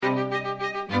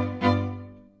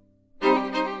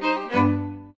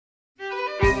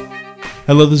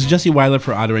Hello, this is Jesse Weiler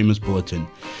for Adoremus Bulletin.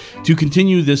 To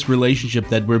continue this relationship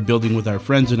that we're building with our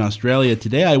friends in Australia,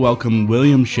 today I welcome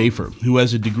William Schaefer, who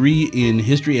has a degree in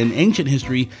history and ancient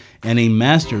history and a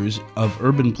master's of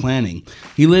urban planning.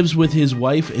 He lives with his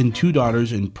wife and two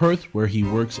daughters in Perth, where he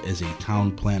works as a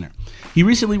town planner. He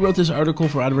recently wrote this article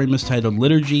for Adoremus titled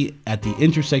Liturgy at the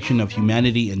Intersection of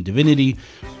Humanity and Divinity,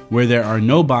 where there are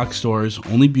no box stores,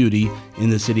 only beauty in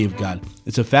the city of God.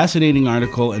 It's a fascinating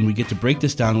article, and we get to break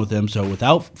this down with him. So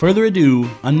without further ado,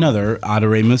 another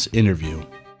Adoremus interview.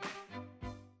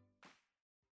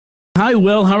 Hi,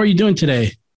 Will. How are you doing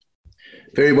today?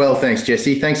 Very well, thanks,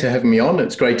 Jesse. Thanks for having me on.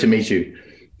 It's great to meet you.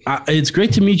 It's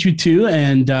great to meet you too,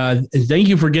 and thank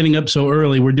you for getting up so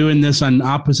early. We're doing this on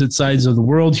opposite sides of the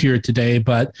world here today,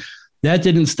 but that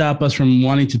didn't stop us from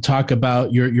wanting to talk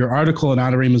about your article in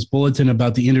Adoremus Bulletin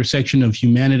about the intersection of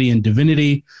humanity and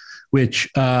divinity, which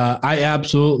I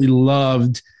absolutely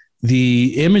loved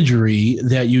the imagery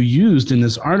that you used in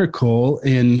this article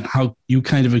and how you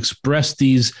kind of expressed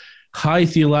these high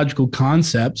theological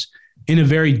concepts in a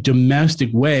very domestic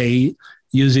way,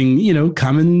 using,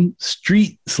 common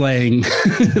street slang,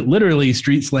 literally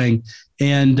street slang.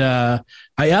 And I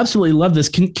absolutely love this.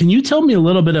 Can you tell me a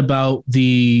little bit about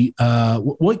the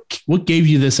what gave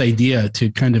you this idea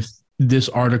to kind of this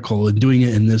article and doing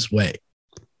it in this way?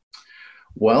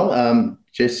 Well,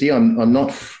 Jesse, I'm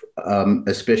not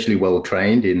especially well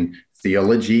trained in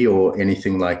theology or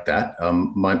anything like that.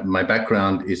 My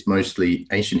background is mostly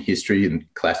ancient history and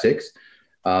classics.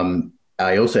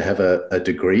 I also have a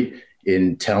degree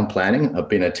in town planning. I've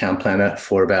been a town planner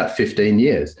for about 15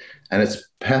 years, and it's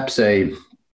perhaps a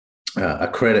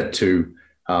credit to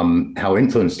how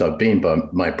influenced I've been by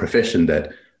my profession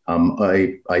that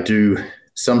I do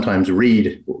sometimes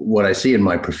read what I see in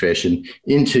my profession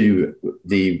into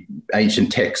the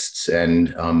ancient texts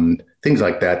and things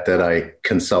like that I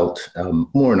consult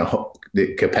more in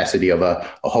the capacity of a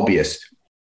hobbyist.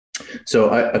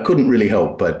 So I couldn't really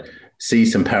help but see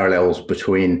some parallels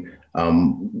between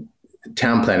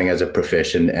town planning as a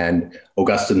profession and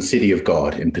Augustine City of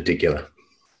God in particular.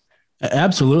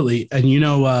 Absolutely.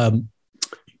 And,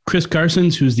 Chris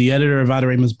Carsons, who's the editor of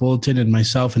Adoremus Bulletin, and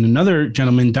myself and another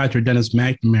gentleman, Dr. Dennis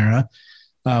McNamara,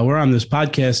 we're on this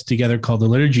podcast together called The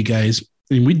Liturgy Guys.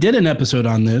 And we did an episode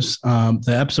on this.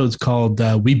 The episode's called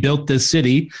We Built This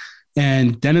City.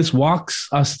 And Dennis walks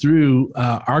us through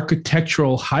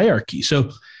architectural hierarchy.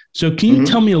 So can you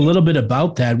tell me a little bit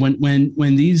about that?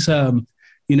 When these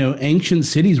ancient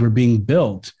cities were being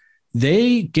built,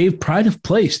 they gave pride of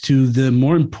place to the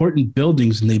more important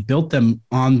buildings, and they built them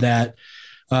on that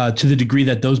to the degree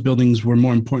that those buildings were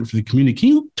more important for the community. Can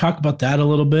you talk about that a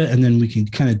little bit, and then we can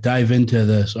kind of dive into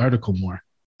this article more?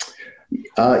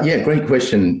 Yeah, great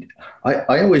question.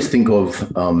 I always think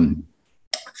of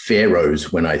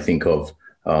pharaohs when I think of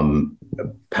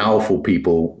powerful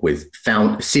people with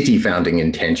city founding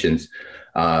intentions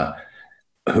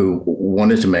who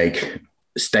wanted to make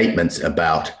statements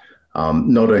about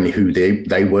not only who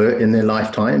they were in their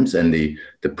lifetimes and the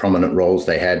prominent roles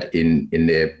they had in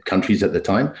their countries at the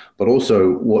time, but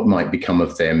also what might become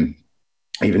of them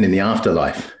even in the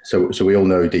afterlife. So we all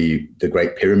know the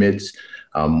Great Pyramids.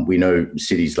 We know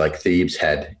cities like Thebes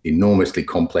had enormously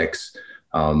complex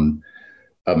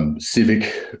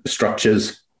civic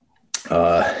structures.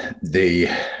 The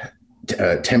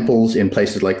temples in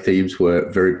places like Thebes were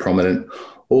very prominent.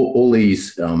 All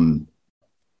these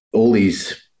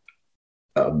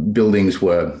buildings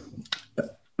were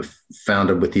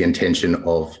founded with the intention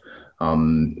of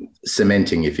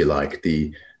cementing, if you like,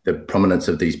 the prominence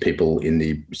of these people in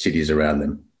the cities around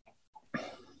them.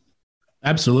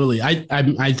 Absolutely.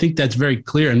 I think that's very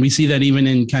clear. And we see that even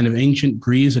in kind of ancient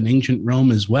Greece and ancient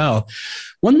Rome as well.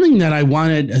 One thing that I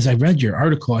wanted, as I read your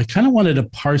article, I kind of wanted to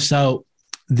parse out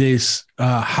this,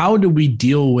 how do we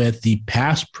deal with the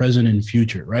past, present, and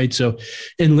future, right? So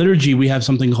in liturgy, we have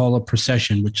something called a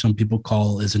procession, which some people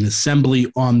call is an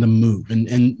assembly on the move.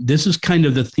 And this is kind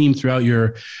of the theme throughout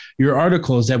your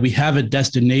article, is that we have a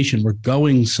destination, we're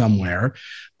going somewhere,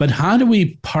 but how do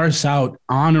we parse out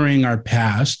honoring our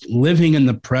past, living in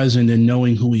the present and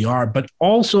knowing who we are, but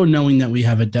also knowing that we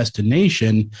have a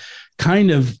destination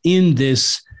kind of in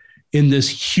this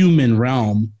human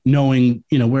realm, knowing,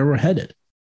 where we're headed?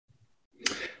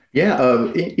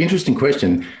 Yeah, interesting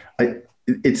question.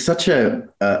 It's such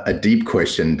a deep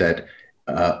question that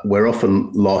we're often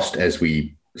lost as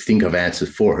we think of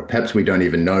answers for it. Perhaps we don't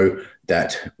even know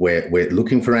that we're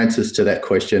looking for answers to that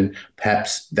question.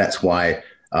 Perhaps that's why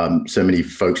so many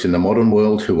folks in the modern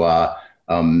world who are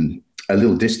a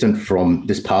little distant from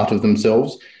this part of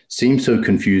themselves seem so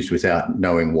confused without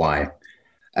knowing why.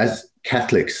 As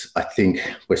Catholics, I think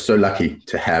we're so lucky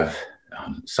to have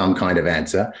some kind of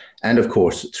answer. And of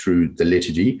course, through the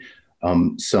liturgy,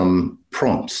 some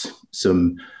prompts,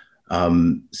 some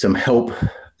help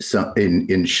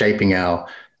in shaping our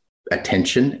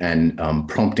attention and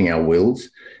prompting our wills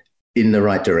in the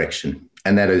right direction.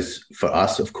 And that is for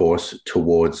us, of course,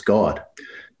 towards God.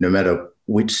 No matter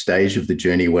which stage of the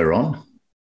journey we're on,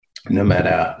 no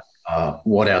matter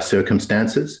what our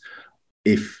circumstances,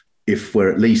 if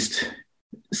we're at least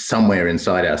somewhere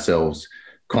inside ourselves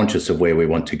conscious of where we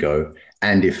want to go,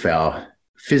 and if our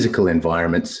physical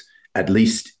environments, at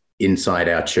least inside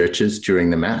our churches during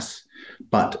the Mass,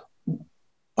 but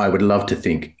I would love to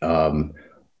think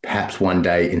perhaps one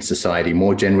day in society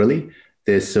more generally,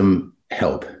 there's some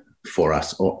help for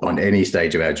us on any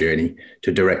stage of our journey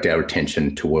to direct our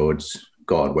attention towards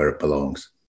God where it belongs.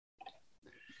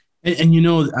 And you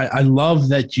know, I love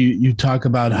that you talk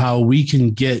about how we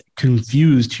can get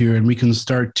confused here and we can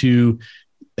start to,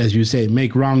 as you say,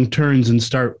 make wrong turns and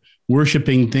start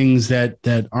worshiping things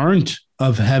that aren't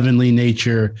of heavenly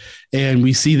nature. And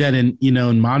we see that in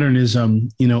modernism,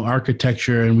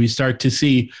 architecture, and we start to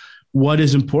see what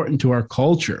is important to our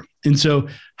culture. And so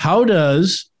how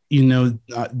does,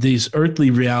 this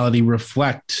earthly reality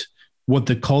reflect what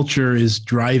the culture is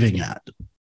driving at?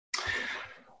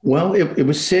 Well, it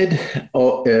was said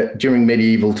during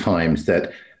medieval times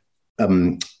that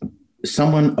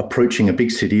someone approaching a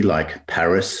big city like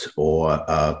Paris or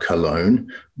Cologne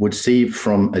would see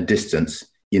from a distance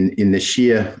in the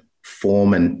sheer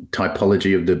form and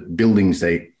typology of the buildings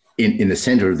in the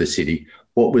center of the city,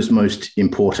 what was most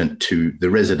important to the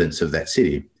residents of that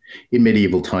city. In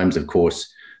medieval times, of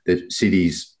course, the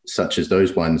cities such as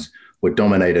those ones were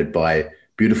dominated by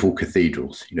beautiful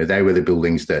cathedrals. They were the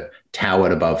buildings that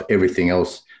towered above everything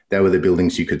else. They were the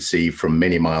buildings you could see from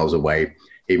many miles away,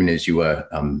 even as you were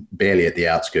barely at the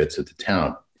outskirts of the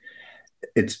town.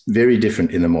 It's very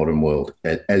different in the modern world,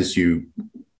 as you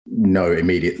know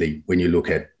immediately when you look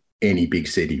at any big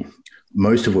city.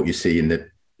 Most of what you see in the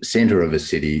center of a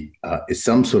city is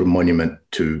some sort of monument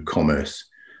to commerce,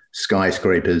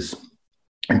 skyscrapers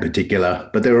in particular,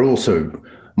 but there are also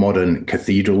modern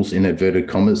cathedrals, in inverted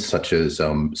commas, such as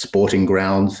sporting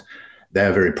grounds. They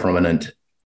are very prominent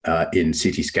in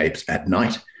cityscapes at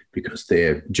night because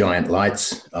their giant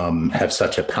lights have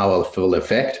such a powerful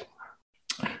effect.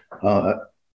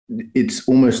 It's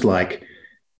almost like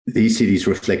these cities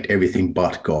reflect everything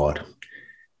but God.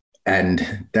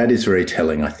 And that is very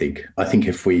telling, I think. I think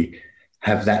if we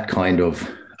have that kind of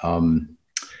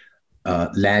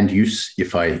land use,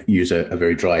 if I use a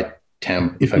very dry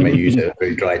town, if I may use a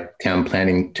very dry town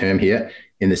planning term here,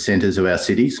 in the centers of our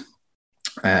cities,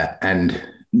 and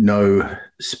no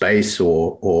space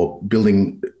or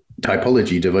building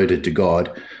typology devoted to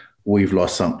God, we've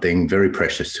lost something very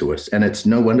precious to us. And it's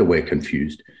no wonder we're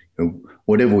confused.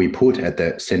 Whatever we put at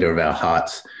the center of our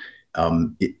hearts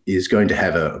it is going to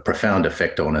have a profound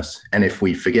effect on us. And if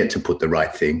we forget to put the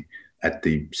right thing at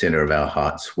the center of our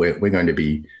hearts, we're going to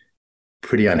be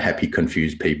pretty unhappy,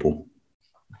 confused people.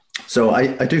 So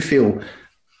I do feel,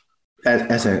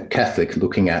 as a Catholic,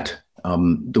 looking at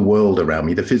the world around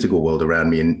me, the physical world around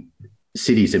me, in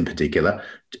cities in particular,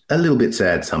 a little bit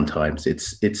sad sometimes.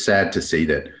 It's sad to see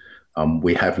that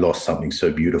we have lost something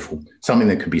so beautiful, something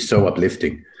that could be so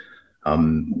uplifting.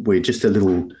 We're just a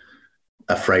little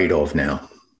afraid of now.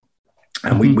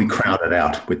 And we crowd it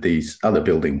out with these other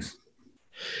buildings.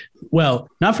 Well,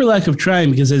 not for lack of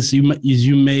trying, because as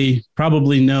you may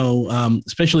probably know,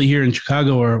 especially here in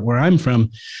Chicago or where I'm from,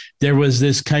 there was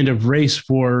this kind of race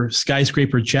for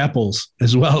skyscraper chapels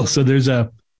as well. So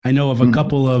I know of a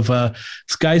couple of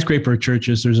skyscraper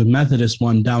churches. There's a Methodist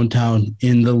one downtown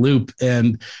in the Loop,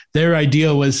 and their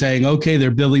idea was saying, okay, they're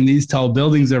building these tall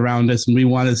buildings around us, and we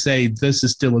want to say this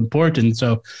is still important.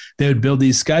 So they would build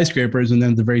these skyscrapers, and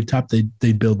then at the very top,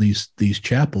 they'd build these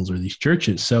chapels or these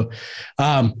churches. So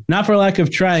not for lack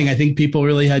of trying, I think people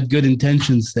really had good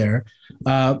intentions there.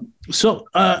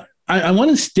 I want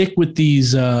to stick with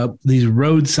these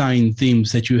road sign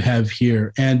themes that you have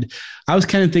here. And I was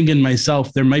kind of thinking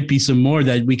myself, there might be some more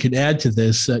that we could add to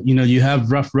this. You have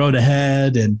rough road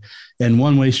ahead and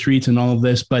one-way streets and all of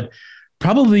this, but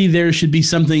probably there should be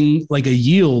something like a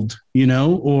yield,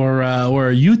 or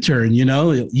a U-turn,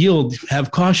 yield,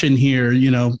 have caution here,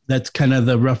 that's kind of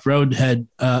the rough road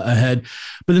ahead.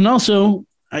 But then also,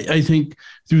 I think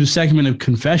through the sacrament of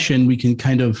confession, we can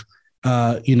kind of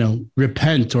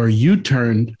repent or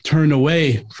turn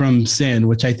away from sin,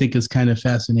 which I think is kind of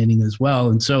fascinating as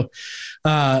well. And so,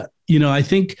 I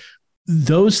think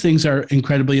those things are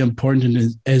incredibly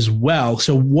important as well.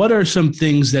 So what are some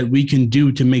things that we can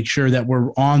do to make sure that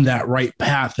we're on that right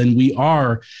path and we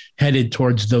are headed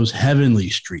towards those heavenly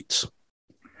streets?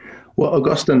 Well,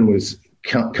 Augustine was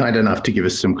kind enough to give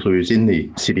us some clues in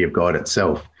the City of God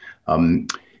itself.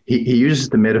 He uses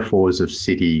the metaphors of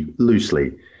city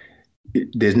loosely.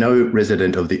 There's no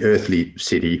resident of the earthly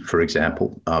city, for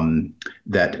example,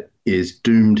 that is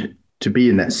doomed to be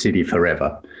in that city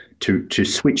forever. To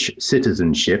switch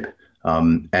citizenship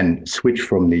and switch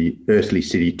from the earthly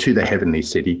city to the heavenly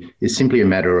city is simply a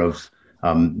matter of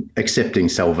accepting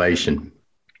salvation.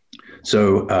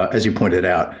 So, as you pointed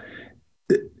out,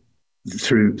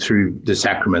 through the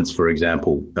sacraments, for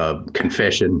example,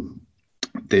 confession,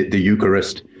 the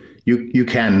Eucharist, you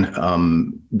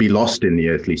can be lost in the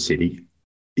earthly city,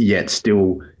 yet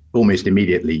still almost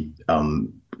immediately,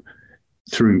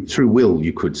 through will,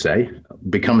 you could say,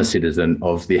 become a citizen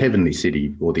of the heavenly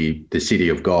city or the city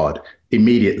of God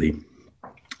immediately.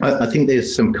 I think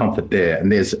there's some comfort there,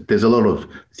 and there's a lot of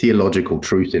theological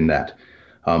truth in that.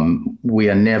 We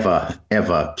are never,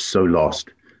 ever so lost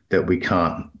that we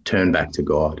can't turn back to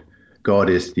God. God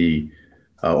is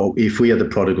if we are the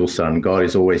prodigal son, God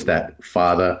is always that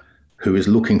father who is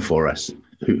looking for us,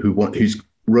 who's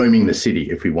roaming the city,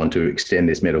 if we want to extend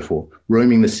this metaphor,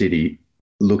 roaming the city,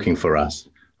 looking for us,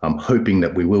 hoping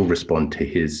that we will respond to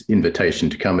his invitation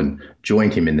to come and join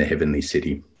him in the heavenly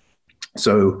city.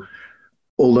 So,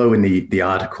 although in the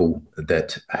article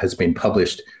that has been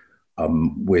published,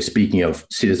 we're speaking of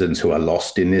citizens who are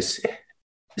lost in this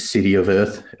city of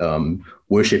earth,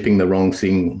 worshipping the wrong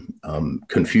thing,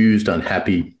 confused,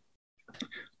 unhappy,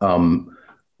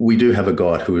 we do have a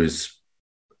God who is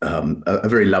a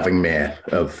very loving mayor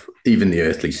of even the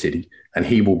earthly city, and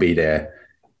he will be there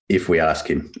if we ask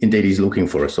him. Indeed, he's looking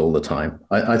for us all the time.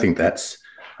 I think that's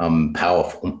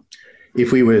powerful.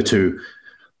 If we were to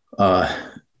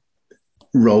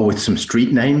roll with some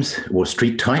street names or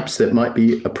street types that might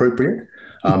be appropriate,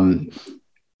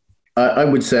 I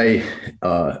would say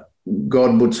God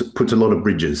puts a lot of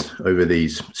bridges over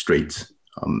these streets.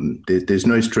 There's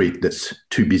no street that's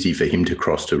too busy for him to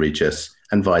cross to reach us,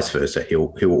 and vice versa.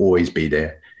 He'll always be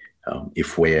there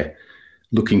if we're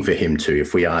looking for him to,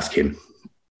 if we ask him.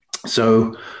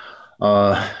 So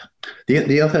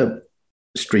the other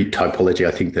street typology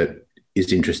I think that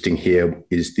is interesting here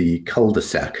is the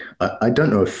cul-de-sac. I don't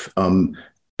know if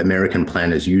American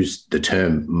planners use the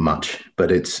term much,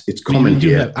 but it's common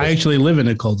here. I actually live in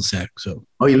a cul-de-sac. So.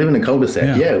 Oh, you live in a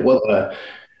cul-de-sac? Yeah. Well,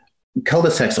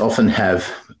 cul-de-sacs often have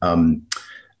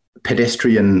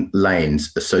pedestrian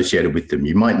lanes associated with them.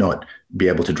 You might not be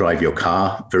able to drive your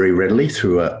car very readily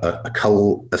through a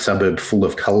suburb full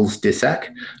of cul-de-sac,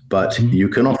 but you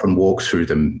can often walk through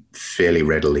them fairly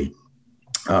readily.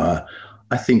 I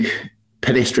think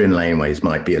pedestrian laneways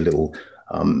might be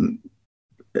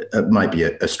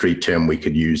a street term we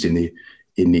could use in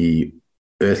the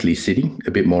earthly city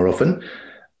a bit more often.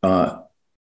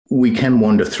 We can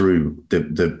wander through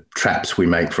the traps we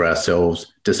make for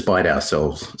ourselves, despite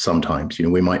ourselves sometimes.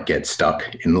 We might get stuck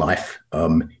in life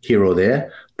here or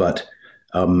there, but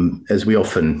as we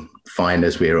often find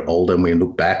as we're older and we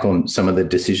look back on some of the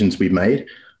decisions we made,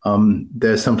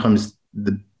 they're sometimes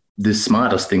the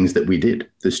smartest things that we did.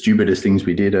 The stupidest things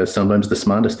we did are sometimes the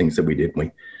smartest things that we did.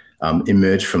 We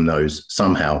emerge from those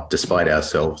somehow, despite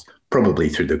ourselves, probably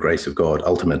through the grace of God,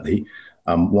 ultimately,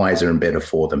 wiser and better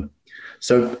for them.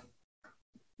 So,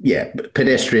 yeah,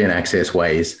 pedestrian access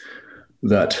ways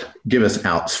that give us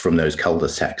outs from those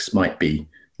cul-de-sacs might be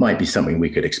something we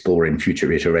could explore in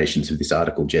future iterations of this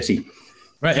article, Jesse.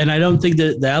 Right, and I don't think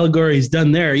that the allegory is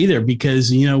done there either, because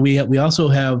we also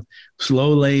have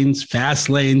slow lanes, fast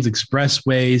lanes,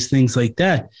 expressways, things like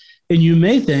that. And you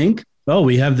may think, oh,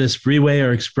 we have this freeway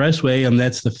or expressway, and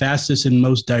that's the fastest and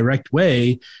most direct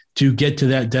way to get to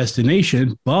that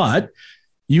destination. But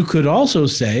you could also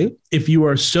say, if you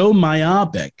are so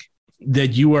myopic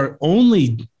that you are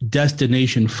only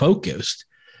destination focused,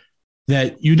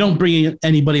 that you don't bring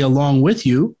anybody along with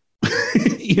you,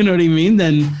 you know what I mean?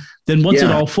 Then what's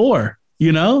it all for?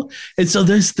 And so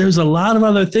there's a lot of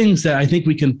other things that I think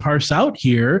we can parse out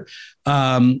here,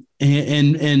 and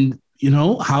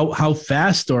how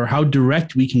fast or how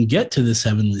direct we can get to this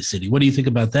heavenly city. What do you think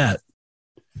about that?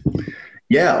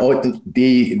 Yeah,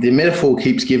 the metaphor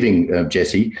keeps giving,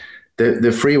 Jesse.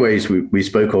 The freeways we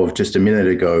spoke of just a minute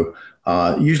ago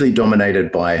are usually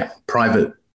dominated by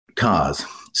private cars,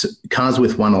 so cars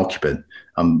with one occupant.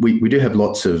 We do have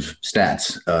lots of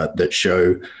stats that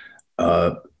show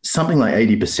something like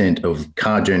 80% of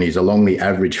car journeys along the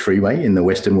average freeway in the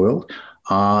Western world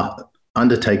are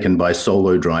undertaken by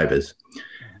solo drivers.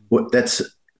 That's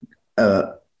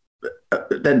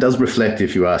that does reflect,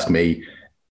 if you ask me,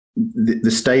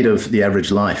 the state of the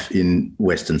average life in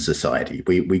Western society.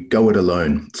 We go it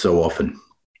alone so often.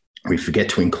 We forget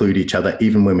to include each other,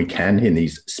 even when we can, in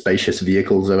these spacious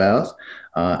vehicles of ours.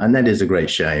 And that is a great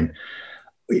shame.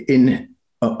 In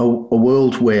a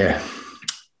world where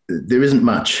there isn't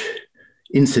much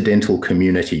incidental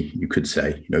community, you could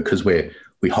say, because we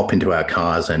hop into our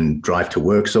cars and drive to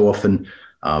work so often.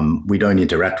 We don't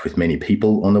interact with many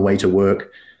people on the way to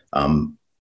work. A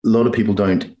lot of people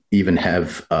don't even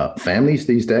have families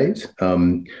these days,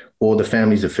 or the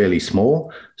families are fairly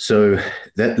small. So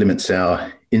that limits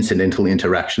our incidental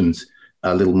interactions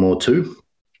a little more too.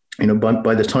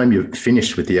 By the time you've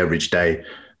finished with the average day,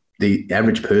 the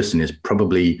average person is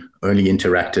probably only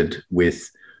interacted with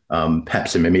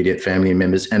perhaps some immediate family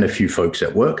members and a few folks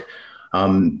at work.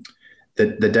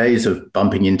 The days of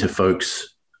bumping into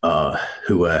folks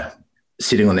who are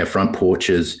sitting on their front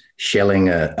porches, shelling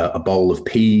a bowl of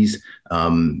peas,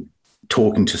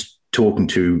 talking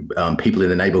to people in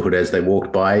the neighborhood as they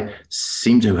walked by,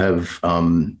 seem to have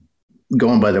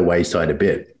gone by the wayside a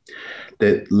bit.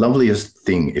 The loveliest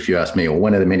thing, if you ask me, or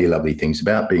one of the many lovely things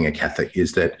about being a Catholic,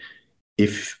 is that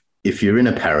if you're in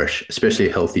a parish, especially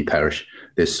a healthy parish,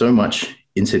 there's so much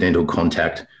incidental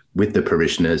contact with the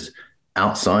parishioners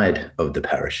outside of the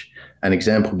parish. An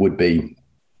example would be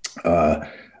a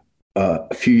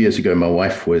few years ago, my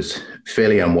wife was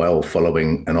fairly unwell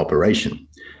following an operation,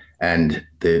 and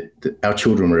our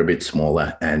children were a bit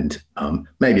smaller, and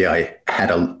maybe I had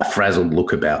a frazzled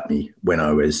look about me when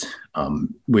I was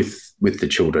with the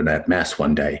children at Mass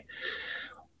one day.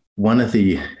 One of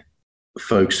the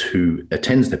folks who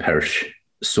attends the parish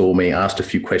saw me, asked a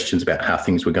few questions about how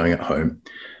things were going at home.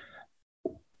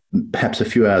 Perhaps a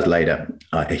few hours later,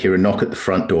 I hear a knock at the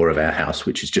front door of our house,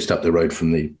 which is just up the road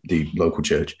from the local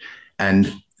church.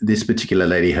 And this particular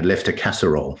lady had left a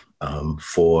casserole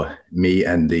for me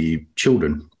and the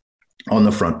children on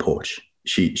the front porch.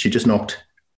 She just knocked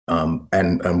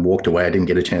and walked away. I didn't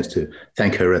get a chance to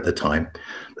thank her at the time.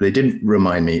 But it did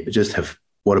remind me just of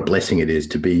what a blessing it is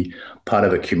to be part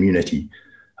of a community,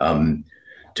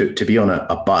 to be on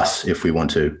a bus, if we want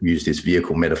to use this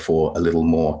vehicle metaphor a little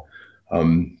more,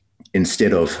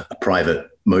 instead of a private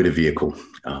motor vehicle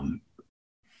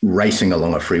racing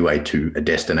along a freeway to a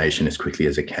destination as quickly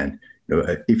as it can.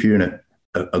 If you're in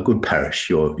a good parish,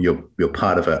 you're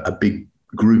part of a big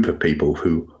group of people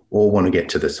who all want to get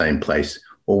to the same place,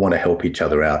 all want to help each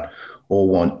other out, all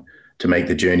want to make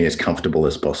the journey as comfortable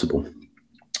as possible.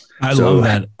 I love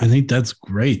that. I think that's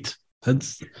great.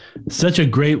 That's such a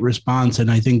great response.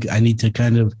 And I think I need to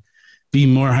kind of be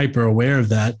more hyper aware of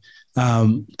that.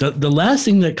 The last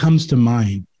thing that comes to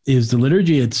mind is the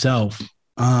liturgy itself,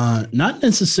 not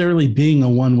necessarily being a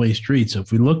one-way street. So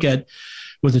if we look at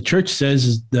what the church says,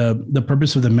 is the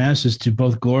purpose of the Mass is to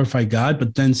both glorify God,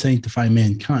 but then sanctify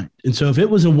mankind. And so if it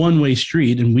was a one-way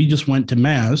street and we just went to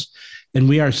Mass and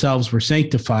we ourselves were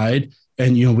sanctified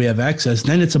and, we have access,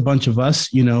 then it's a bunch of us,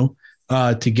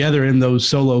 together in those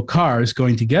solo cars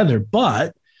going together.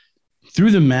 But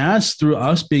through the Mass, through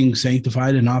us being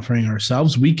sanctified and offering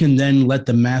ourselves, we can then let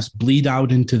the Mass bleed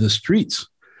out into the streets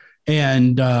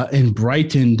and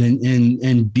brightened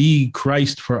and be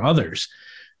Christ for others.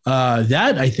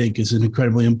 That, I think, is an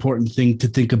incredibly important thing to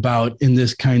think about in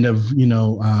this kind of,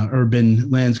 urban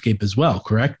landscape as well,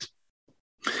 correct?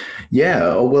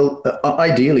 Yeah, well,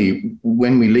 ideally,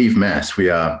 when we leave Mass,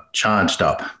 we are charged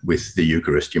up with the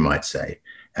Eucharist, you might say,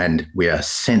 and we are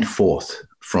sent forth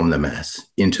from the Mass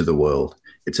into the world.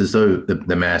 It's as though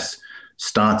the Mass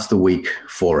starts the week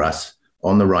for us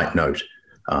on the right note,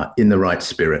 in the right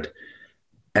spirit.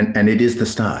 And it is the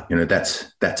start.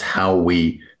 That's how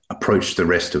we approach the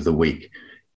rest of the week.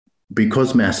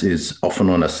 Because Mass is often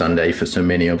on a Sunday for so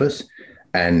many of us,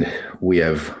 and we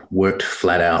have worked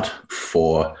flat out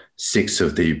for 6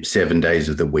 of the 7 days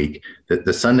of the week, that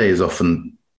the Sunday is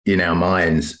often in our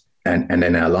minds and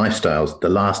in our lifestyles the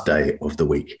last day of the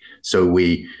week. So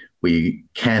we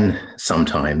can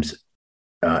sometimes,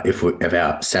 if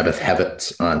our Sabbath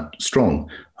habits aren't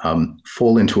strong,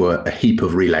 fall into a heap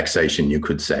of relaxation, you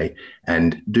could say,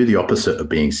 and do the opposite of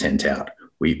being sent out.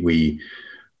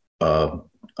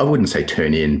 I wouldn't say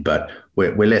turn in, but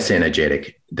we're less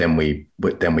energetic than we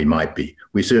might be.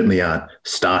 We certainly aren't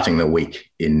starting the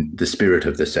week in the spirit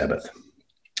of the Sabbath.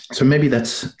 So maybe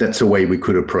that's a way we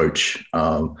could approach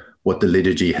what the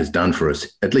liturgy has done for us,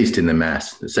 at least in the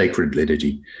Mass, the sacred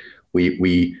liturgy.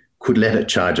 We could let it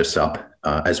charge us up,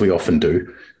 as we often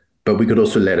do, but we could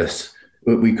also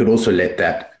let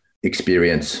that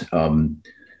experience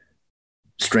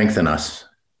strengthen us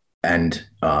and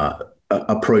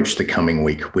approach the coming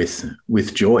week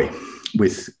with joy,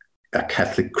 with a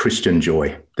Catholic Christian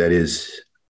joy that is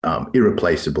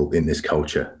irreplaceable in this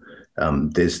culture.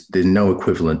 There's no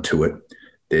equivalent to it.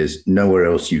 There's nowhere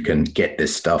else you can get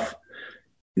this stuff.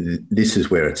 This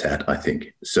is where it's at, I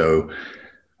think. So,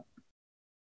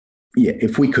 yeah,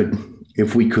 if we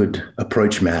could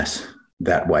approach Mass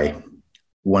that way,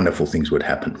 wonderful things would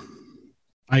happen.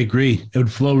 I agree. It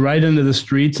would flow right into the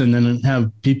streets, and then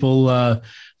have people,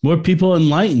 more people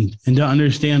enlightened and to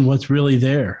understand what's really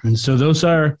there. And so those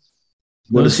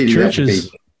churches.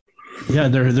 Yeah,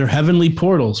 they're heavenly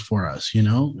portals for us,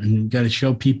 and we got to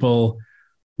show people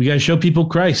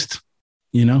Christ.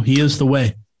 He is the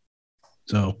way.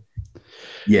 So,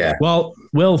 yeah. Well,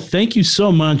 thank you so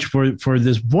much for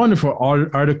this wonderful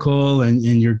article and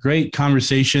your great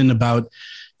conversation about,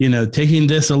 taking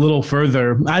this a little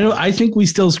further. I think we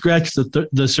still scratched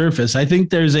the surface. I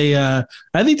think there's a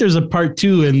part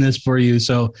 2 in this for you.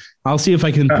 So I'll see if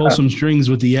I can pull some strings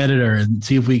with the editor and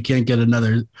see if we can't get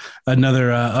another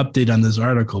update on this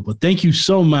article. But thank you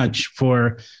so much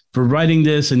for writing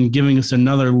this and giving us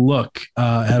another look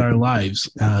at our lives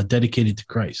dedicated to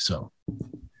Christ. So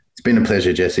it's been a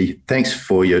pleasure, Jesse. Thanks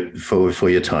for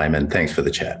your time, and thanks for the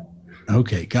chat.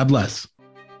 Okay. God bless.